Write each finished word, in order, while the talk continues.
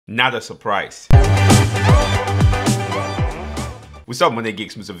Not a surprise. What's up, Money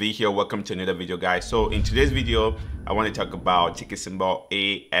Geeks? Mr. V here. Welcome to another video, guys. So in today's video, I want to talk about ticker symbol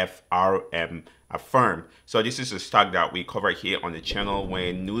AFRM, Affirm. So this is a stock that we covered here on the channel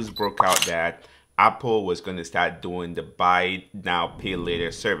when news broke out that Apple was going to start doing the buy now pay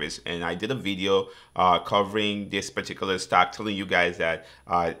later service, and I did a video covering this particular stock, telling you guys that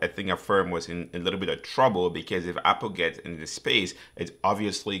I think Affirm was in a little bit of trouble because if Apple gets in the space, it's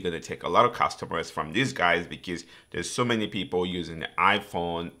obviously going to take a lot of customers from these guys because there's so many people using the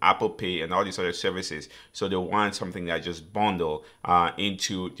iPhone, Apple Pay, and all these other services. So they want something that just bundle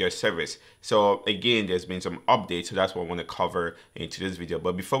into their service. So again, there's been some updates, so that's what I want to cover into this video.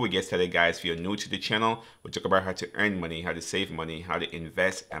 But before we get started, guys, if you're new to the channel, we talk about how to earn money, how to save money, how to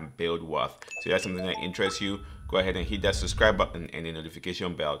invest and build wealth. So if that's something that interests you, go ahead and hit that subscribe button and the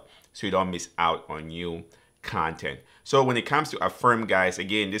notification bell so you don't miss out on new content. So when it comes to Affirm, guys,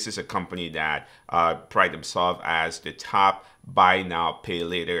 again, this is a company that pride themselves as the top buy now pay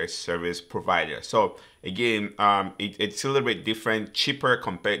later service provider. So again, it's a little bit different, cheaper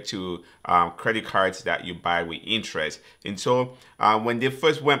compared to credit cards that you buy with interest. And so when they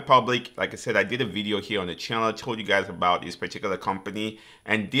first went public, like I said, I did a video here on the channel, told you guys about this particular company,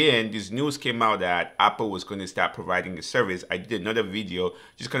 and then this news came out that Apple was going to start providing the service. I did another video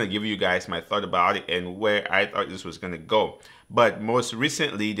just going to give you guys my thought about it and where I thought this was going to go. But most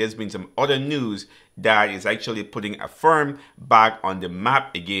recently, there's been some other news that is actually putting Affirm back on the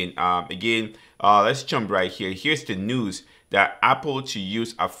map again. Let's jump right here. Here's the news that Apple to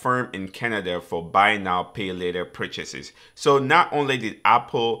use Affirm in Canada for buy now, pay later purchases. So not only did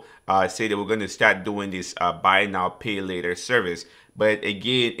Apple say they were going to start doing this buy now, pay later service, but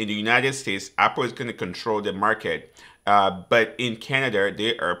again, in the United States, Apple is going to control the market. But in Canada,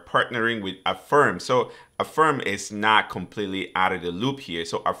 they are partnering with Affirm. So Affirm is not completely out of the loop here.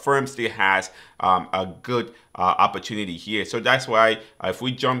 So Affirm still has a good opportunity here. So that's why if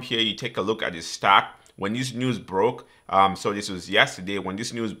we jump here, you take a look at the stock. When this news broke, so this was yesterday, when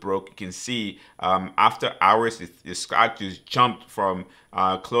this news broke, you can see after hours, the stock just jumped from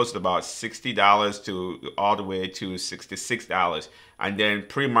close to about $60 to all the way to $66. And then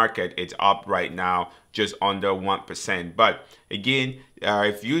pre-market, it's up right now just under 1%. But again,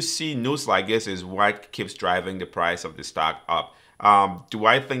 if you see news like this is what keeps driving the price of the stock up. Do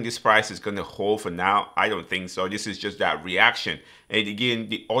I think this price is going to hold for now? I don't think so. This is just that reaction. And again,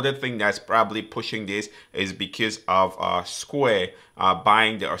 the other thing that's probably pushing this is because of Square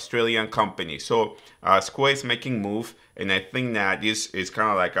buying the Australian company. So Square is making move, and I think that this is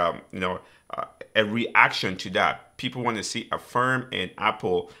kind of like a reaction to that. People want to see Affirm and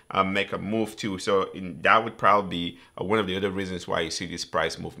Apple make a move too. So that would probably be one of the other reasons why you see this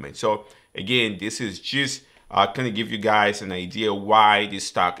price movement. So again, this is just going to give you guys an idea why this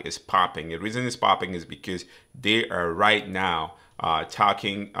stock is popping. The reason it's popping is because they are right now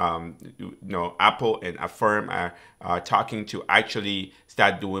talking, Apple and Affirm are talking to actually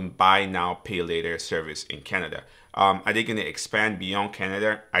start doing buy now, pay later service in Canada. Are they going to expand beyond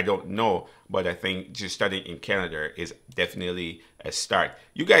Canada? I don't know, but I think just starting in Canada is definitely a start.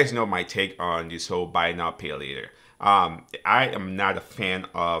 You guys know my take on this whole buy now, pay later. I am not a fan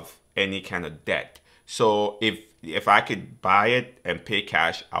of any kind of debt. So if I could buy it and pay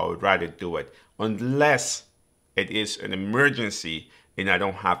cash, I would rather do it, unless it is an emergency and I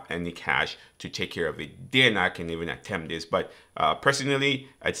don't have any cash to take care of it. Then I can even attempt this. But personally,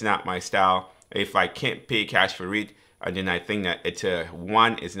 it's not my style. If I can't pay cash for it, then I think that it's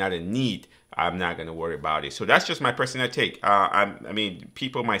it's not a need. I'm not going to worry about it. So that's just my personal take. I mean,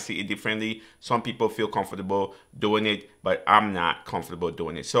 people might see it differently. Some people feel comfortable doing it, but I'm not comfortable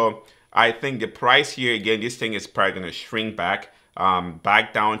doing it. So I think the price here, again, this thing is probably going to shrink back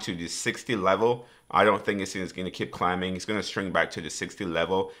down to the 60 level. I don't think this thing is going to keep climbing. It's going to shrink back to the 60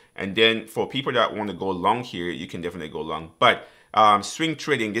 level. And then for people that want to go long here, you can definitely go long. But swing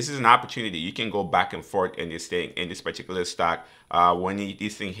trading, this is an opportunity. You can go back and forth in this thing, in this particular stock. When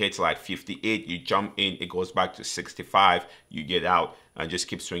this thing hits like 58, you jump in, it goes back to 65, you get out and just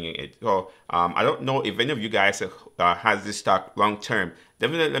keep swinging it. So I don't know if any of you guys has this stock long term.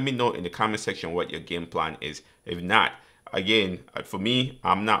 Definitely let me know in the comment section what your game plan is. If not, again, for me,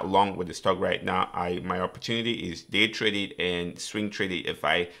 I'm not long with the stock right now. My opportunity is day trade it and swing trade it if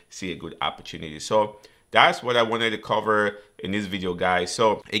I see a good opportunity. So that's what I wanted to cover in this video, guys.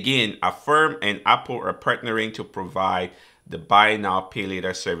 So again, Affirm and Apple are partnering to provide the buy now pay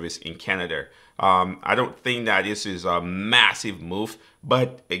later service in Canada. I don't think that this is a massive move,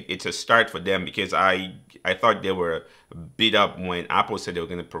 but it's a start for them, because I thought they were beat up when Apple said they were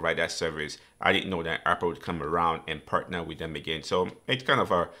going to provide that service. I didn't know that Apple would come around and partner with them again. So it's kind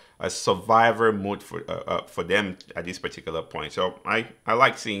of a survivor mode for them at this particular point. So I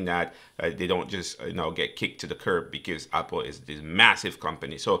like seeing that they don't just get kicked to the curb because Apple is this massive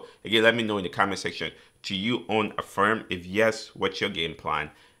company. So again, let me know in the comment section, do you own Affirm? If yes, what's your game plan?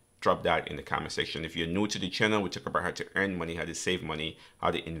 Drop that in the comment section. If you're new to the channel, we talk about how to earn money, how to save money, how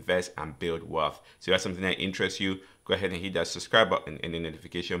to invest and build wealth. So if that's something that interests you, go ahead and hit that subscribe button and the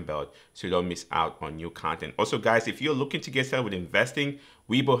notification bell so you don't miss out on new content. Also guys, if you're looking to get started with investing,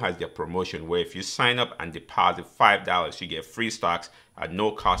 WeBull has their promotion where if you sign up and deposit $5, you get free stocks at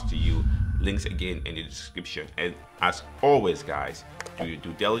no cost to you. Links again in the description. And as always guys, do your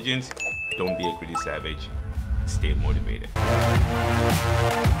due diligence, don't be a greedy savage, stay motivated.